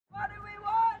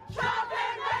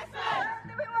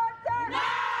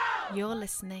You're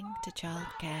listening to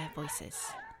Childcare Voices.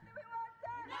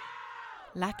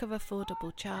 Lack of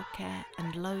affordable childcare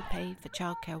and low pay for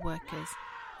childcare workers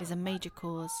is a major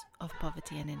cause of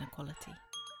poverty and inequality.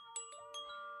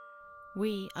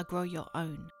 We are Grow Your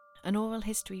Own, an oral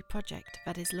history project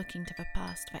that is looking to the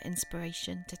past for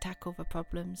inspiration to tackle the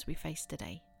problems we face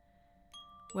today.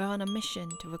 We're on a mission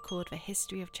to record the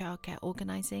history of childcare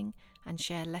organising and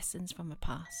share lessons from the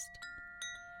past.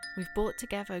 We've brought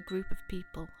together a group of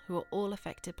people who are all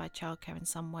affected by childcare in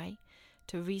some way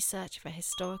to research the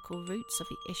historical roots of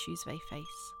the issues they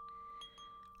face.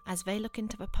 As they look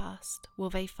into the past, will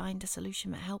they find a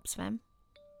solution that helps them?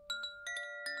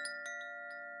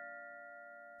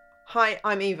 Hi,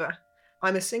 I'm Eva.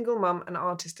 I'm a single mum and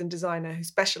artist and designer who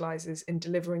specialises in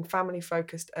delivering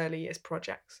family-focused early years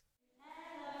projects.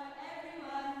 Hello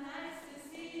everyone, nice to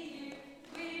see you.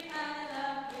 We had a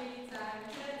lovely time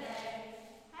today.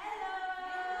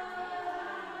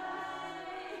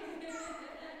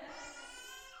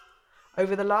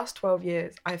 Over the last 12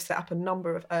 years, I have set up a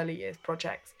number of early years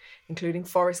projects, including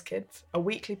Forest Kids, a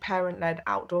weekly parent-led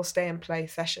outdoor stay and play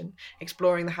session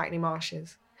exploring the Hackney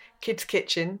Marshes, Kids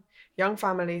Kitchen, young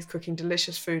families cooking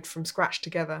delicious food from scratch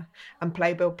together, and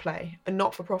Play Build Play, a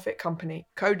not-for-profit company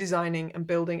co-designing and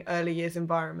building early years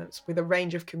environments with a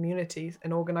range of communities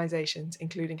and organisations,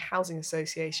 including housing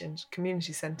associations,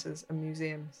 community centres and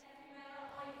museums.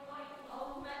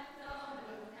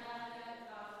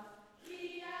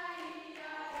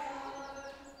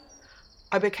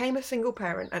 I became a single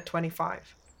parent at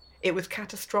 25. It was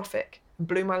catastrophic and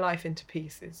blew my life into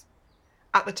pieces.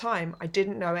 At the time, I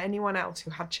didn't know anyone else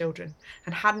who had children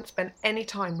and hadn't spent any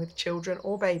time with children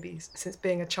or babies since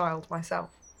being a child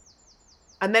myself.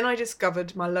 And then I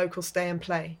discovered my local stay and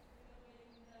play.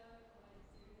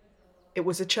 It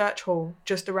was a church hall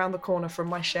just around the corner from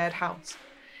my shared house.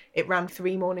 It ran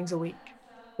 3 mornings a week,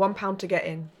 £1 to get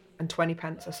in and 20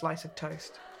 pence a slice of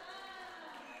toast.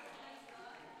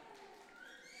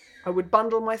 I would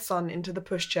bundle my son into the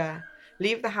pushchair,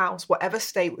 leave the house, whatever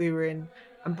state we were in,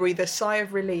 and breathe a sigh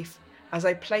of relief as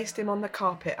I placed him on the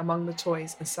carpet among the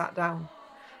toys and sat down,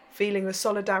 feeling the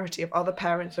solidarity of other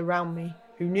parents around me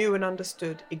who knew and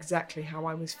understood exactly how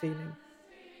I was feeling.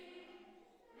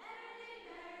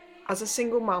 As a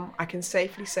single mum, I can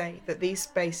safely say that these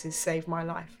spaces saved my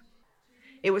life.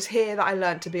 It was here that I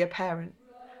learnt to be a parent,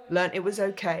 learnt it was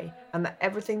okay, and that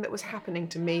everything that was happening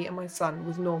to me and my son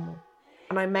was normal.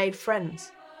 And I made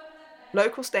friends.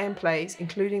 Local stay and plays,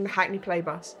 including the Hackney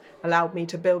Playbus, allowed me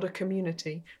to build a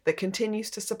community that continues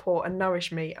to support and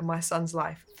nourish me and my son's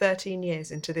life 13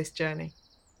 years into this journey.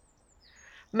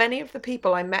 Many of the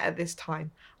people I met at this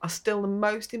time are still the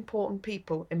most important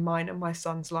people in mine and my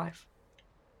son's life.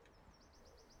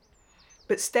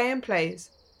 But stay and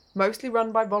plays, mostly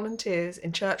run by volunteers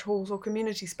in church halls or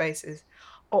community spaces,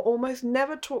 are almost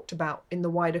never talked about in the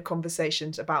wider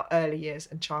conversations about early years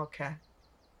and childcare.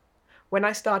 When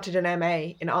I started an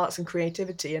MA in Arts and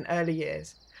Creativity in early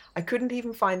years, I couldn't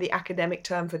even find the academic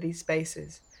term for these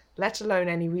spaces, let alone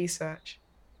any research.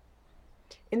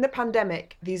 In the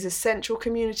pandemic, these essential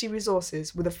community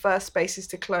resources were the first spaces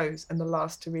to close and the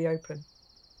last to reopen.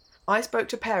 I spoke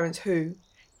to parents who,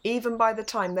 even by the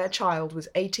time their child was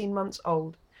 18 months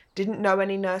old, didn't know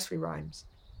any nursery rhymes.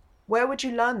 Where would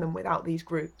you learn them without these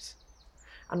groups?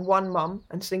 And one mum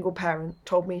and single parent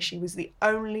told me she was the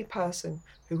only person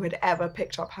who had ever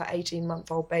picked up her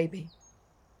 18-month-old baby.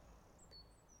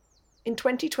 In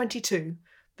 2022,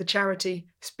 the charity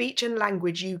Speech and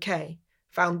Language UK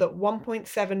found that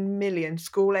 1.7 million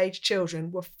school-aged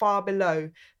children were far below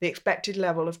the expected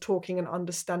level of talking and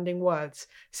understanding words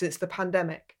since the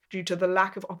pandemic due to the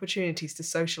lack of opportunities to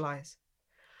socialise.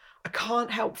 I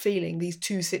can't help feeling these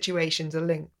two situations are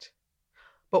linked.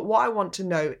 But what I want to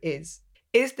know is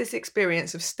this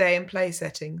experience of stay and play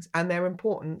settings and their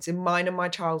importance in mine and my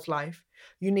child's life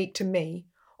unique to me,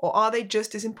 or are they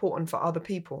just as important for other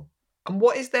people? And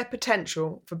what is their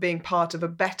potential for being part of a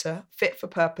better,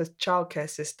 fit-for-purpose childcare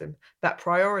system that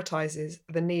prioritises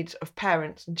the needs of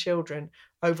parents and children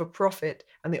over profit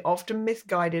and the often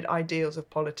misguided ideals of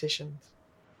politicians?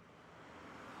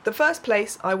 The first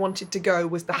place I wanted to go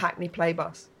was the Hackney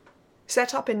Playbus.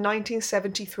 Set up in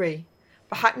 1973,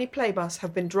 the Hackney Playbus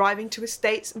have been driving to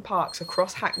estates and parks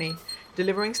across Hackney,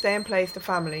 delivering stay and plays to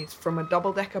families from a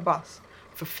double-decker bus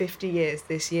for 50 years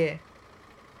this year.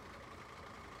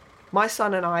 My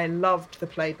son and I loved the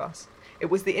Playbus. It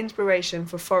was the inspiration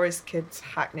for Forest Kids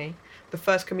Hackney, the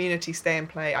first community stay and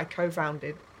play I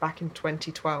co-founded back in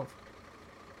 2012.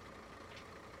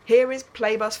 Here is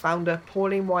Playbus founder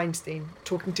Pauline Weinstein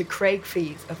talking to Craig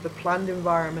Fees of the Planned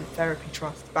Environment Therapy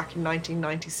Trust back in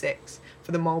 1996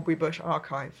 for the Mulberry Bush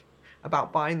Archive,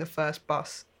 about buying the first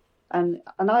bus. And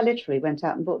I literally went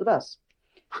out and bought the bus.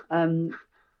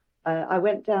 I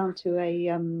went down to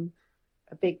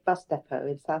a big bus depot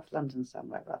in South London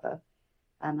somewhere or other,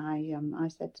 and I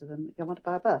said to them, "I want to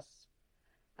buy a bus,"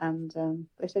 and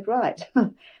they said, "Right,"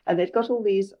 and they'd got all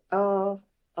these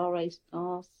RAs,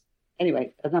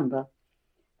 anyway, a number,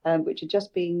 which had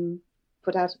just been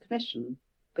put out of commission.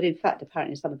 But in fact,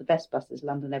 apparently, some of the best buses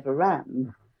London ever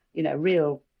ran,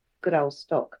 real good old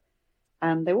stock.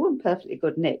 And they were all in perfectly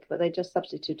good nick, but they just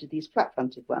substituted these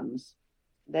flat-fronted ones.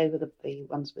 They were the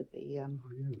ones with the,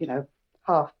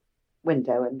 half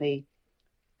window and the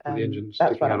engine that's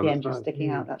sticking right, out the on engine the side. sticking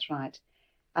out. That's right.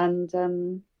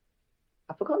 And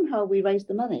I've forgotten how we raised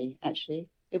the money. Actually,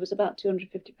 it was about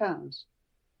 £250.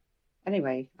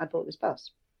 Anyway, I bought this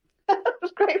bus. It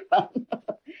was great fun.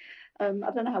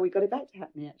 I don't know how we got it back to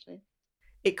Hackney. Actually,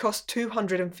 it cost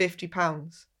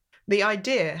 £250. The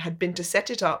idea had been to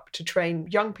set it up to train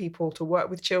young people to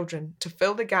work with children to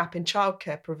fill the gap in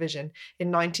childcare provision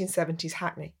in 1970s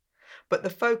Hackney. But the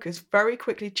focus very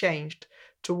quickly changed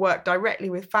to work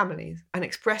directly with families and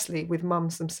expressly with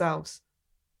mums themselves.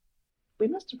 We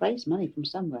must have raised money from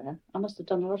somewhere. I must have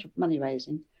done a lot of money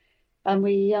raising. And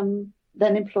we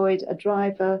then employed a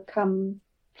driver come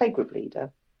playgroup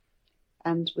leader.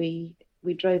 And we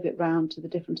drove it round to the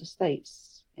different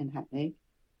estates in Hackney.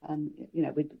 And,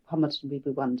 Homerton we'd be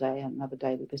one day, and another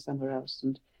day we'd be somewhere else.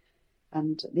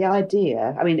 And the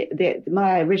idea,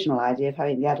 my original idea of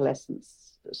having the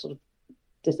adolescents sort of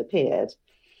disappeared,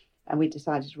 and we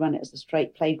decided to run it as a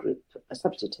straight playgroup, a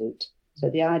substitute.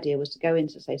 So the idea was to go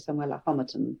into, say, somewhere like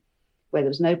Homerton, where there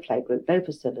was no playgroup, no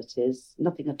facilities,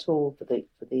 nothing at all for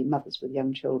the mothers with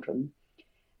young children,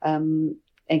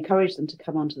 encourage them to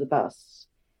come onto the bus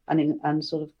and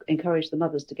sort of encourage the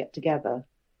mothers to get together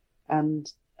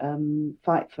and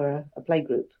fight for a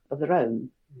playgroup of their own.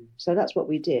 So that's what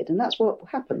we did, and that's what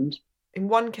happened. In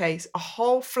one case, a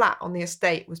whole flat on the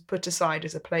estate was put aside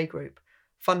as a playgroup,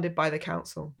 funded by the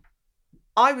council.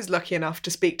 I was lucky enough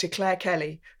to speak to Claire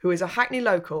Kelly, who is a Hackney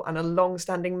local and a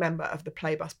long-standing member of the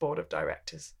Playbus Board of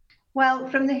Directors. Well,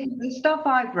 from the stuff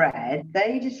I've read,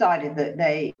 they decided that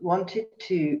they wanted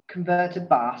to convert a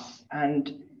bus,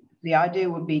 and the idea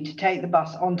would be to take the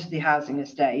bus onto the housing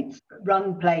estates,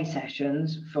 run play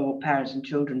sessions for parents and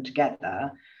children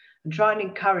together, and try and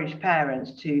encourage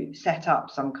parents to set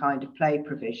up some kind of play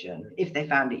provision if they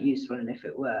found it useful and if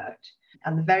it worked.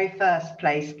 And the very first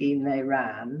play scheme they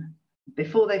ran,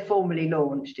 before they formally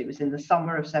launched, it was in the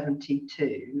summer of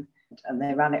 72, and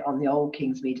they ran it on the old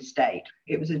Kingsmead estate.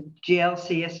 It was a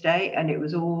GLC estate, and it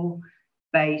was all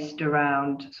based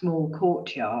around small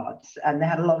courtyards, and they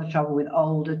had a lot of trouble with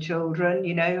older children,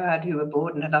 who were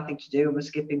bored and had nothing to do and were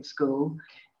skipping school.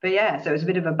 But yeah, so it was a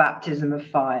bit of a baptism of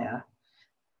fire.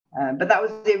 But that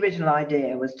was the original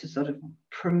idea, was to sort of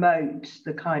promote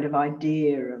the kind of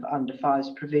idea of under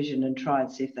fives provision and try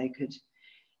and see if they could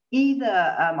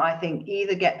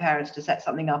either get parents to set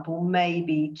something up, or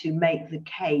maybe to make the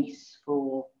case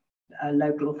for a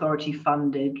local authority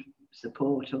funded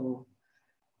support or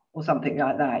something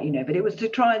like that, but it was to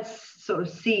try and sort of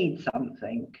seed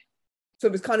something. So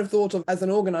it was kind of thought of as an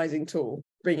organising tool,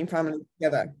 bringing families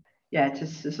together. Yeah, to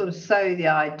sort of sow the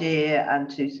idea and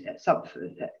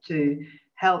to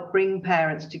help bring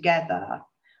parents together.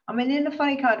 In a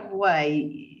funny kind of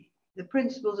way, the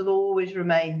principles have always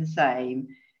remained the same.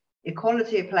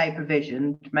 Equality of play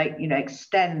provision, to make,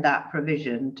 extend that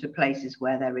provision to places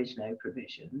where there is no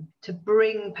provision, to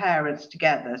bring parents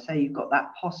together. So you've got that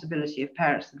possibility of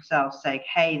parents themselves saying,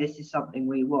 hey, this is something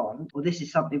we want, or this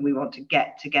is something we want to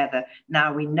get together.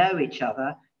 Now we know each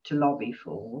other to lobby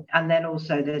for. And then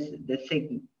also there's the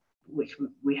thing which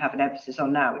we have an emphasis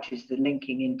on now, which is the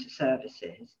linking into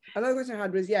services. Another question I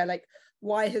had was,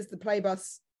 why has the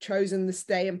Playbus chosen the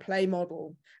stay and play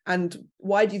model, and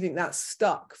why do you think that's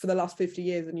stuck for the last 50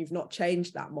 years and you've not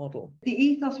changed that model? The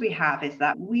ethos we have is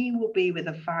that we will be with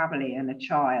a family and a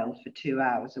child for 2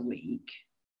 hours a week,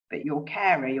 but your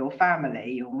carer, your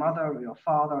family, your mother or your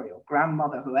father or your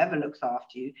grandmother, whoever looks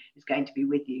after you, is going to be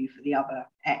with you for the other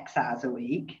X hours a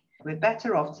week. We're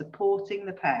better off supporting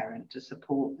the parent to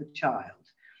support the child.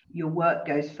 Your work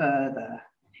goes further.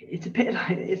 It's a bit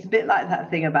like that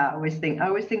thing about I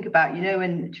always think about,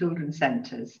 when children's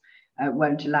centres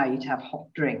won't allow you to have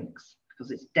hot drinks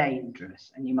because it's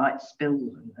dangerous and you might spill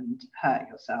them and hurt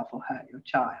yourself or hurt your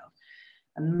child.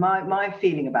 And my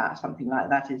feeling about something like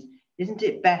that is, isn't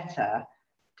it better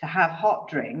to have hot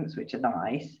drinks, which are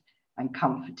nice and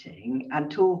comforting, and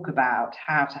talk about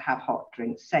how to have hot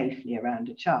drinks safely around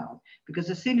a child? Because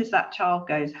as soon as that child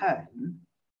goes home,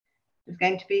 there's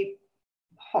going to be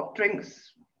hot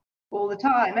drinks all the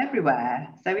time, everywhere.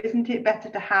 So isn't it better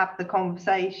to have the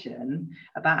conversation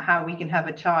about how we can have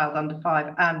a child under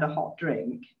 5 and a hot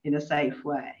drink in a safe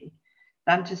way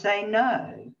than to say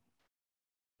no?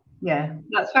 Yeah,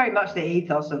 that's very much the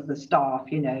ethos of the staff,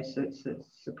 so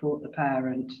support the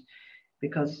parent,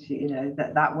 because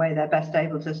that way they're best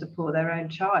able to support their own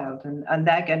child, and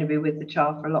they're going to be with the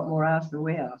child for a lot more hours than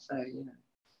we are. So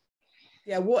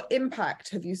Yeah, what impact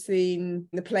have you seen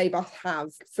the play bus have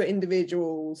for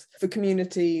individuals, for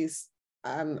communities,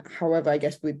 however I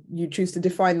guess you choose to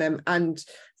define them, and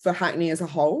for Hackney as a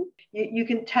whole? You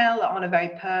can tell that on a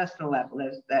very personal level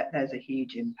there's a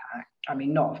huge impact. I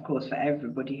mean, not of course for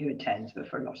everybody who attends, but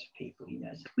for a lot of people,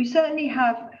 So we certainly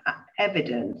have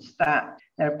evidence that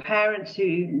there are parents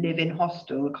who live in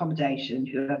hostel accommodation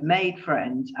who have made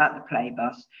friends at the play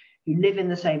bus, who live in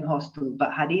the same hostel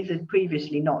but had either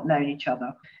previously not known each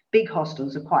other. Big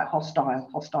hostels are quite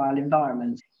hostile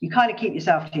environments. You kind of keep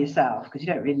yourself to yourself because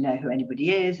you don't really know who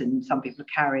anybody is, and some people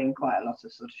are carrying quite a lot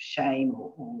of sort of shame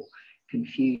or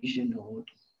confusion or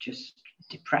just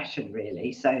depression,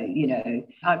 really. So,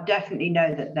 I definitely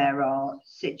know that there are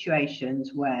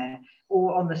situations where,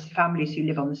 or on the families who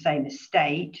live on the same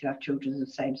estate, who have children of the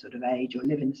same sort of age or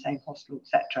live in the same hostel,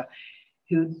 etc.,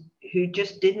 who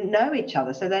just didn't know each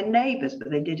other. So they're neighbours, but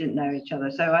they didn't know each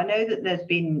other. So I know that there's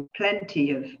been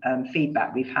plenty of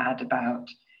feedback we've had about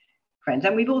friends.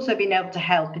 And we've also been able to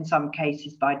help in some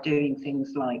cases by doing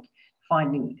things like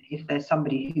finding, if there's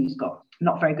somebody who's got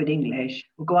not very good English,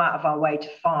 we'll go out of our way to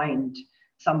find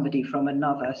somebody from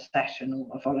another session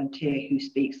or a volunteer who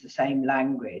speaks the same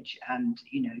language and,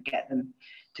 get them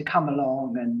to come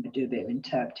along and do a bit of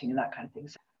interpreting and that kind of thing.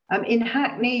 So, in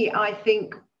Hackney, I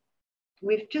think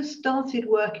we've just started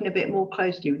working a bit more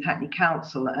closely with Hackney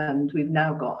Council, and we've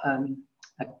now got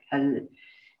a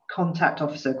contact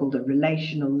officer called a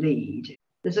relational lead.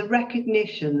 There's a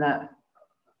recognition that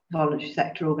voluntary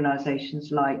sector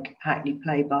organisations like Hackney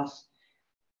Playbus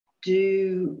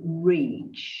do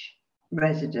reach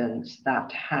residents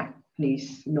that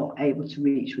Hackney's not able to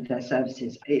reach with their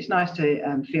services. It's nice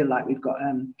to feel like we've got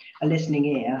a listening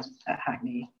ear at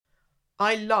Hackney.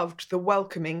 I loved the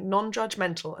welcoming,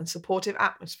 non-judgmental and supportive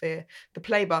atmosphere the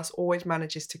Playbus always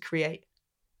manages to create.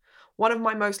 One of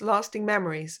my most lasting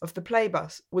memories of the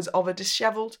Playbus was of a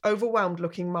dishevelled,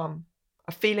 overwhelmed-looking mum,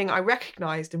 a feeling I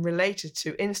recognised and related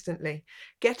to instantly,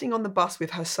 getting on the bus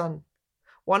with her son.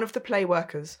 One of the play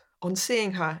workers, on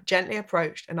seeing her, gently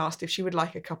approached and asked if she would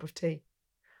like a cup of tea.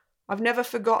 I've never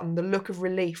forgotten the look of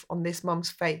relief on this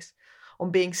mum's face on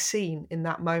being seen in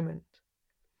that moment.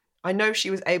 I know she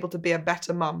was able to be a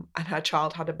better mum and her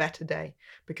child had a better day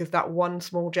because that one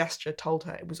small gesture told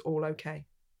her it was all okay.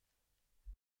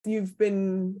 You've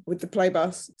been with the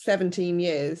Playbus 17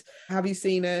 years. Have you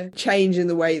seen a change in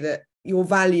the way that you're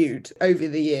valued over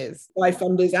the years by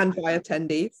funders and by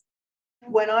attendees?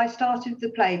 When I started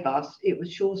the Playbus, it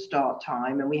was Sure Start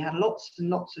time and we had lots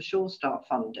and lots of Sure Start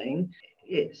funding.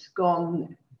 It's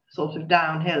gone sort of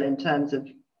downhill in terms of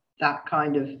that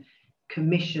kind of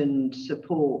commissioned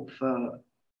support for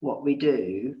what we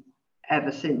do ever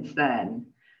since then,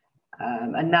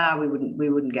 and now we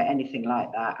wouldn't get anything like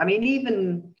that. I mean,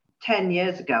 even 10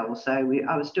 years ago or so,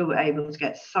 I was still able to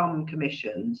get some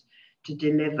commissions to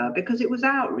deliver because it was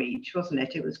outreach, wasn't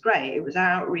it? It was great. It was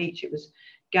outreach. It was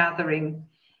gathering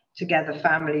together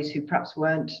families who perhaps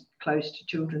weren't close to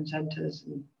children's centres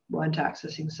and weren't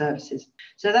accessing services.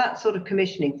 So that sort of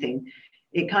commissioning thing,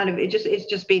 it's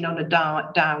just been on a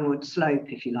downward slope,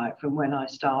 if you like, from when I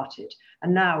started.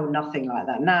 And now nothing like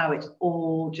that. Now it's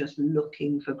all just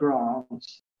looking for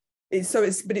grants. It's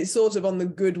sort of on the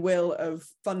goodwill of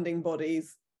funding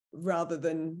bodies rather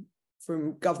than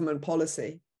from government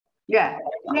policy. Yeah,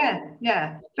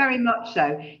 very much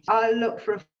so. I look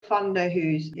for a funder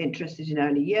who's interested in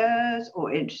early years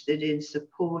or interested in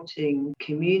supporting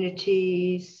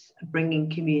communities, bringing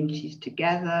communities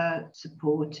together,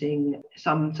 supporting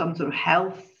some sort of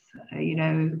health,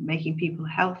 making people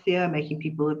healthier, making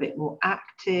people a bit more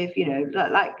active,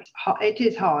 like it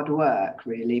is hard work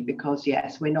really, because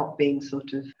yes, we're not being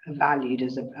sort of valued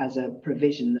as a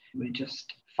provision. We're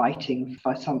just fighting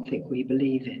for something we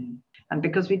believe in. And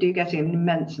because we do get an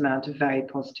immense amount of very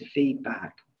positive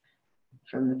feedback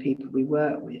from the people we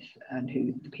work with and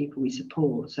the people we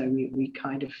support, so we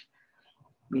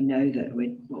know that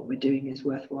what we're doing is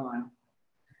worthwhile.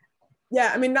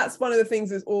 Yeah, I mean, that's one of the things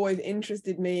that's always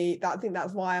interested me. I think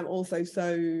that's why I'm also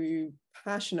so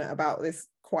passionate about this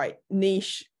quite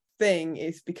niche thing,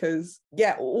 is because,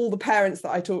 yeah, all the parents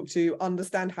that I talk to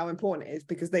understand how important it is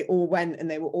because they all went and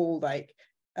they were all like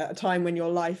at a time when your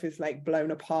life is like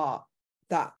blown apart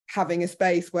that having a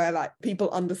space where like people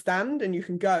understand and you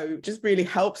can go just really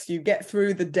helps you get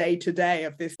through the day to day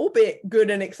of this, albeit good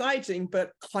and exciting,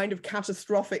 but kind of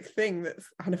catastrophic thing that's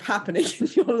kind of happening in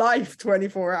your life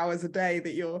 24 hours a day,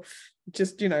 that you're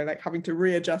just, like having to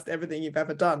readjust everything you've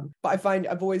ever done. But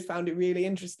I've always found it really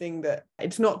interesting that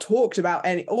it's not talked about.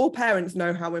 All parents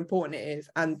know how important it is,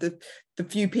 and the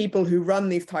few people who run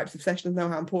these types of sessions know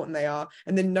how important they are,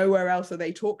 and then nowhere else are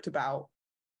they talked about.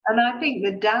 And I think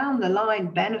the down the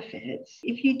line benefits,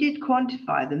 if you did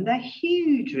quantify them, they're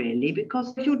huge really,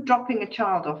 because if you're dropping a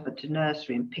child off at a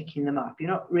nursery and picking them up, you're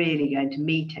not really going to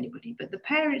meet anybody, but the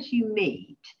parents you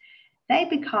meet, they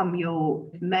become your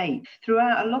mate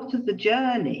throughout a lot of the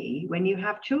journey when you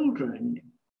have children.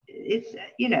 It's,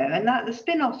 and that the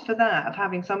spin-offs for that, of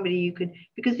having somebody you could,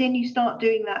 because then you start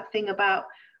doing that thing about,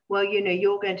 well,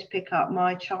 you're going to pick up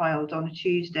my child on a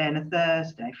Tuesday and a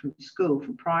Thursday from school,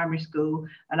 from primary school,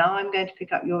 and I'm going to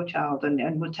pick up your child,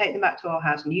 and we'll take them back to our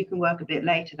house, and you can work a bit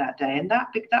later that day. And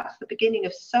that's the beginning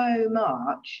of so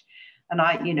much. And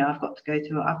I've got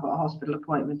a hospital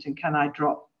appointment, and can I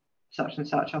drop such and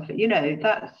such off it?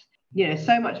 That's,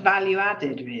 so much value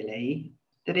added, really,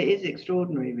 that it is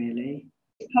extraordinary, really.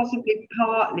 Possibly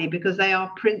partly because they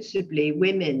are principally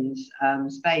women's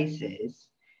spaces.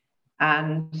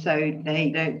 And so they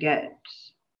don't get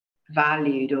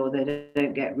valued, or they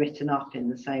don't get written up in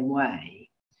the same way,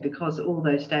 because all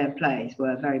those stay in place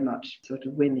were very much sort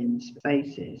of women's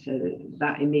spaces. So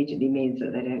that immediately means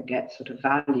that they don't get sort of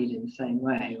valued in the same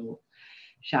way, or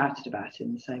shouted about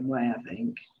in the same way, I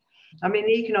think. I mean,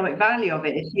 the economic value of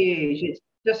it is huge. It's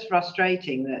just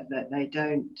frustrating that they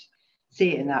don't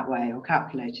see it in that way, or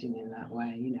calculating in that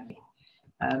way,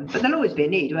 But there'll always be a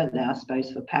need, won't there, I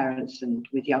suppose, for parents and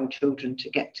with young children to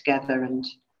get together and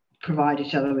provide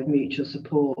each other with mutual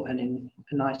support, and in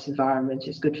a nice environment.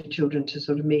 It's good for children to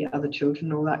sort of meet other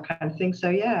children, all that kind of thing. So,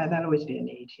 yeah, there'll always be a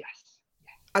need, yes.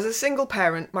 As a single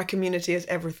parent, my community is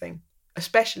everything,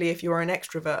 especially if you are an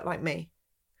extrovert like me.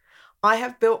 I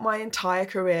have built my entire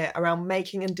career around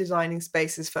making and designing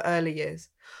spaces for early years,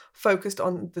 focused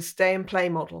on the stay and play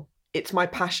model. It's my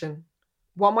passion.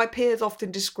 While my peers often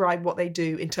describe what they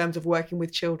do in terms of working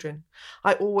with children,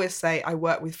 I always say I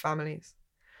work with families.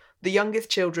 The youngest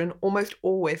children almost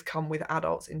always come with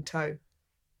adults in tow.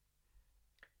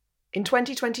 In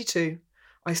 2022,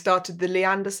 I started the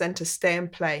Leander Centre Stay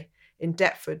and Play in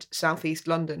Deptford, South East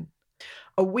London,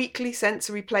 a weekly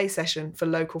sensory play session for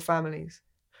local families.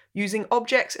 Using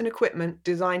objects and equipment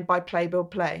designed by Play Build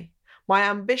Play, my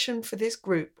ambition for this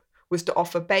group was to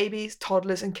offer babies,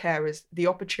 toddlers and carers the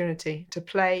opportunity to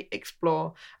play,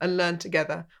 explore and learn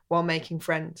together while making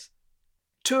friends.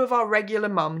 Two of our regular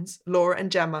mums, Laura and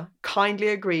Gemma, kindly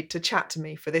agreed to chat to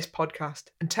me for this podcast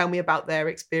and tell me about their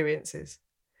experiences.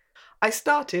 I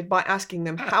started by asking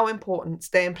them how important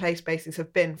stay and play spaces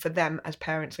have been for them as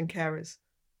parents and carers.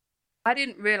 I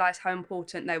didn't realise how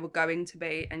important they were going to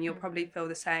be, and you'll probably feel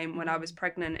the same. When I was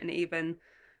pregnant and even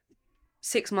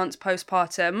 6 months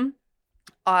postpartum,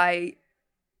 I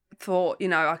thought,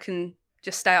 I can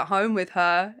just stay at home with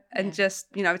her and just,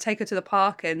 take her to the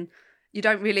park, and you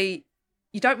don't really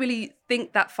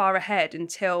think that far ahead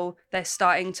until they're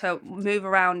starting to move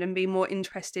around and be more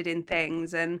interested in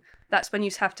things. And that's when you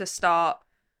have to start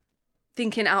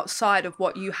thinking outside of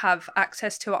what you have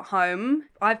access to at home.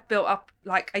 I've built up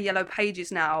like a yellow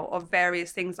pages now of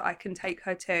various things that I can take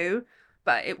her to,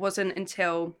 but it wasn't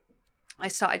until I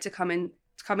started to coming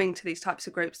to these types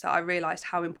of groups that I realised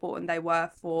how important they were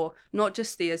for not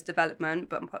just Thea's development,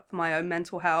 but for my own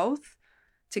mental health,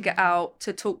 to get out,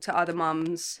 to talk to other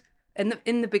mums.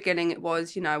 In the beginning, it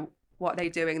was, what are they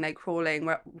doing? Are they crawling?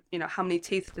 Where, how many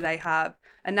teeth do they have?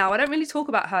 And now I don't really talk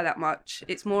about her that much.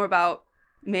 It's more about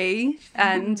me,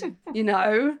 and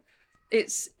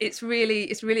it's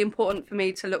really important for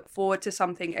me to look forward to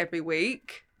something every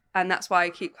week, and that's why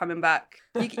I keep coming back.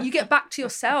 You get back to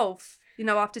yourself.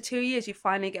 After 2 years, you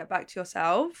finally get back to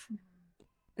yourself,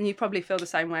 and you probably feel the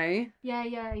same way. Yeah,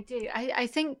 I do. I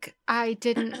think I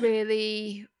didn't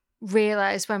really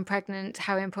realise when pregnant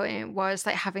how important it was,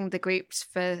 like having the groups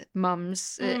for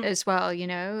mums as well,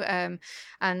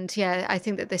 and yeah, I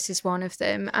think that this is one of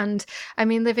them. And I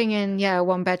mean, living in a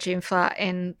 1-bedroom flat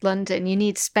in London, you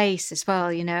need space as well,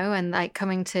 and like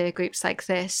coming to groups like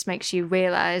this makes you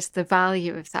realise the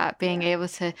value of that, being able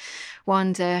to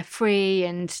wander free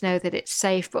and know that it's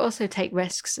safe, but also take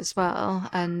risks as well.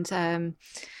 And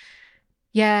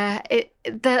Yeah,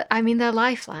 they're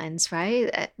lifelines,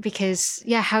 right? Because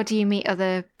how do you meet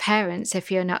other parents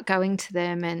if you're not going to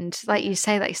them? And like you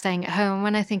say, like staying at home.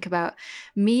 When I think about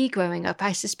me growing up,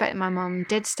 I suspect my mum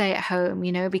did stay at home,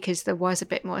 because there was a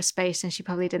bit more space and she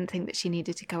probably didn't think that she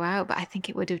needed to go out. But I think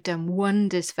it would have done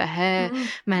wonders for her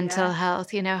mental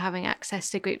health, having access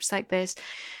to groups like this.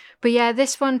 But yeah,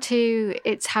 this one too,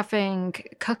 it's having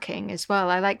cooking as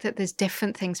well. I like that there's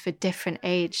different things for different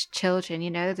aged children.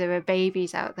 There are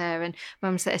babies out there and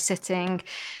mums that are sitting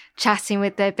chatting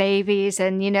with their babies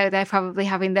and, they're probably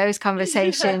having those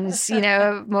conversations,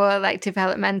 more like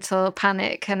developmental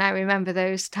panic. And I remember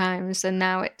those times. And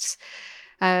now it's,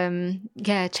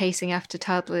 chasing after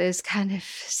toddlers kind of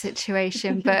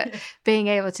situation, but being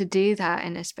able to do that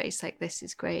in a space like this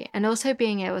is great. And also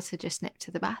being able to just nip to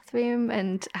the bathroom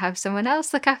and have someone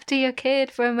else look after your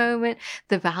kid for a moment,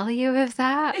 the value of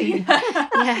that.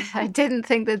 I didn't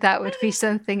think that would be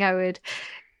something I would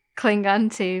cling on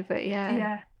to, but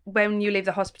when you leave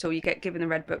the hospital you get given the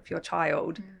red book for your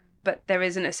child, but there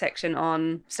isn't a section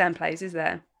on STEM plays, is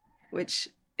there? Which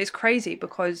is crazy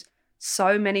because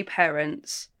so many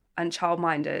parents and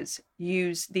childminders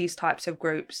use these types of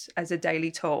groups as a daily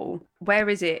tool. Where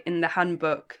is it in the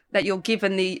handbook that you're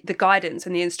given the guidance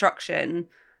and the instruction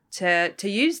to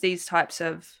use these types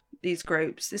of these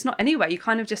groups? It's not anywhere. You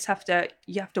kind of just have to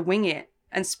wing it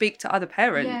and speak to other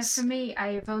parents.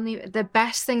 Yeah, for me, the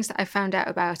best things that I found out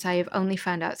about, I have only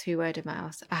found out through word of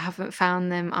mouth. I haven't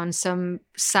found them on some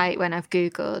site when I've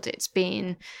Googled. It's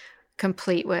been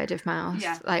complete word of mouth,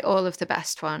 like all of the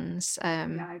best ones.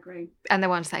 I agree. And the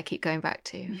ones that I keep going back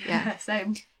to. Yeah,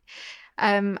 same.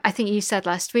 I think you said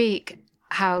last week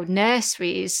how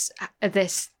nurseries are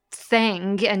this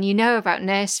thing, and about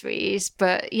nurseries,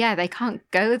 but they can't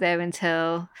go there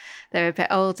until they're a bit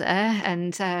older.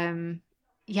 And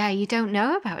you don't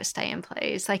know about stay and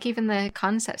plays, like even the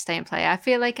concept stay and play. I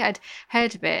feel like I'd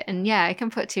heard of it, and I can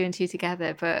put two and two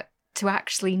together, but to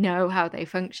actually know how they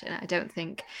function, I don't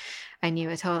think I knew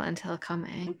at all until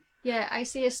coming. Yeah, I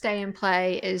see a stay and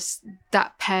play as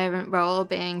that parent role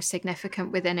being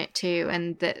significant within it too,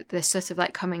 and the sort of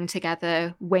like coming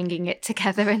together, winging it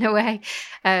together in a way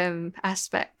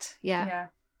aspect. Yeah.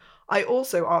 I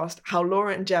also asked how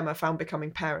Laura and Gemma found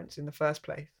becoming parents in the first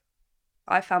place.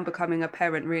 I found becoming a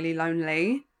parent really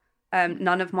lonely.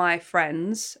 None of my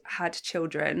friends had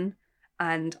children,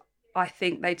 and I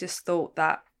think they just thought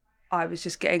that I was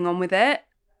just getting on with it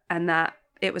and that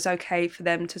it was okay for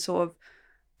them to sort of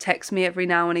text me every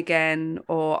now and again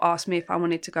or ask me if I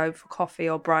wanted to go for coffee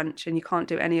or brunch, and you can't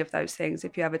do any of those things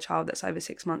if you have a child that's over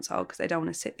 6 months old because they don't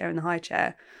want to sit there in the high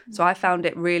chair. So I found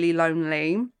it really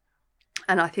lonely,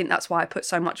 and I think that's why I put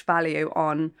so much value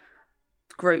on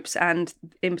groups, and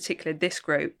in particular this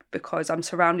group, because I'm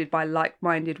surrounded by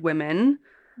like-minded women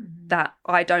that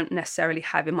I don't necessarily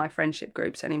have in my friendship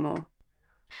groups anymore.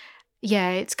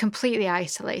 Yeah, it's completely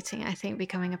isolating, I think,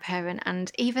 becoming a parent.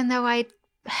 And even though I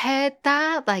heard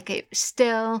that, like, it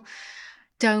still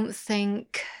don't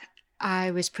think I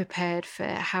was prepared for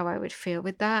how I would feel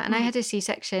with that. And I had a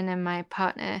C-section, and my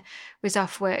partner was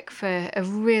off work for a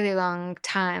really long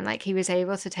time. Like, he was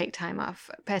able to take time off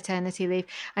paternity leave.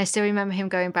 I still remember him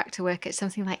going back to work at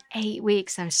something like 8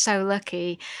 weeks. I'm so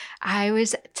lucky. I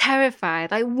was terrified.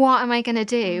 Like, what am I going to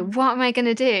do? What am I going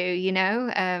to do? You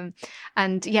know?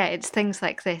 And yeah, it's things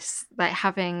like this, like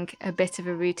having a bit of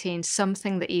a routine,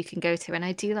 something that you can go to. And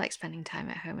I do like spending time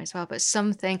at home as well, but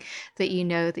something that you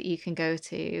know that you can go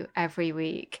to every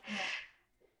week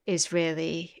is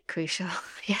really crucial.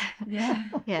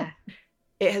 Yeah.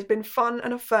 It has been fun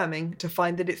and affirming to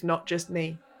find that it's not just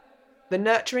me. The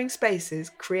nurturing spaces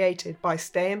created by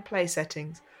stay and play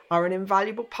settings are an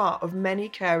invaluable part of many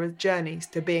carers' journeys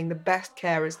to being the best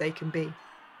carers they can be,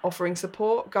 offering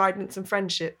support, guidance and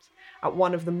friendships at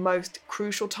one of the most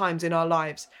crucial times in our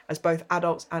lives as both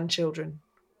adults and children.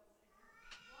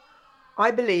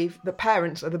 I believe that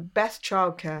parents are the best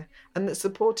childcare, and that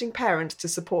supporting parents to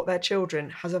support their children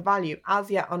has a value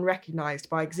as yet unrecognised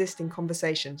by existing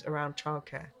conversations around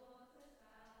childcare.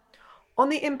 On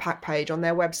the impact page on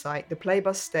their website, the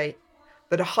Playbus state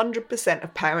that 100%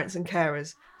 of parents and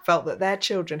carers felt that their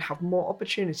children have more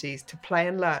opportunities to play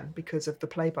and learn because of the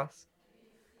Playbus.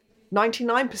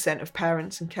 99% of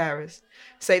parents and carers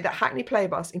say that Hackney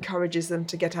Playbus encourages them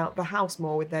to get out the house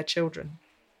more with their children.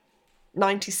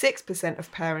 96%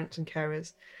 of parents and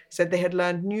carers said they had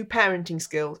learned new parenting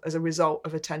skills as a result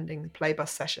of attending the Playbus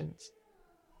sessions.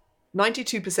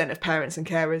 92% of parents and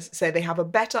carers say they have a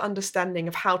better understanding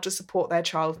of how to support their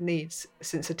child's needs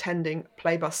since attending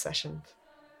Playbus sessions.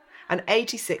 And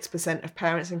 86% of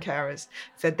parents and carers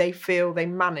said they feel they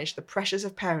manage the pressures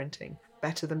of parenting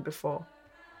better than before.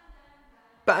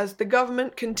 But as the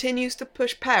government continues to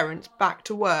push parents back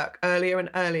to work earlier and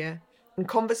earlier, and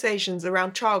conversations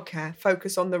around childcare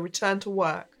focus on the return to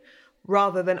work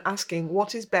rather than asking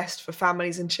what is best for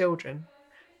families and children,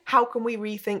 how can we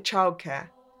rethink childcare,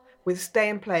 with stay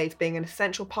and plays being an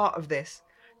essential part of this,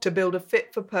 to build a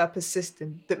fit-for-purpose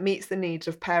system that meets the needs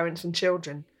of parents and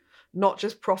children, not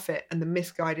just profit and the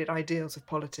misguided ideals of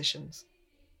politicians?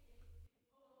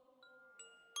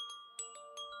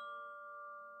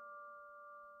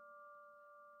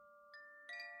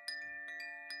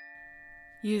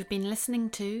 You've been listening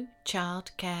to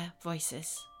Childcare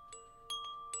Voices.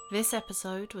 This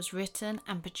episode was written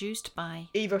and produced by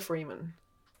Eva Freeman.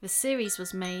 The series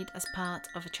was made as part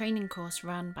of a training course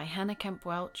run by Hannah Kemp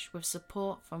Welch with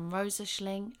support from Rosa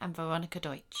Schling and Veronica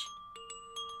Deutsch.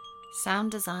 Sound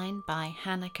design by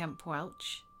Hannah Kemp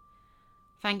Welch.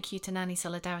 Thank you to Nanny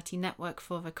Solidarity Network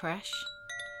for the creche.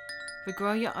 The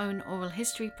Grow Your Own Oral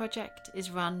History project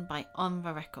is run by On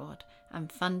the Record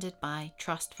and funded by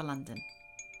Trust for London.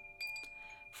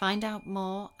 Find out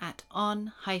more at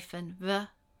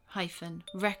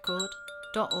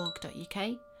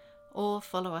on-the-record.org.uk or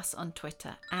follow us on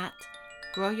Twitter at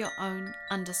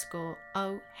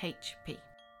growyourown_OHP.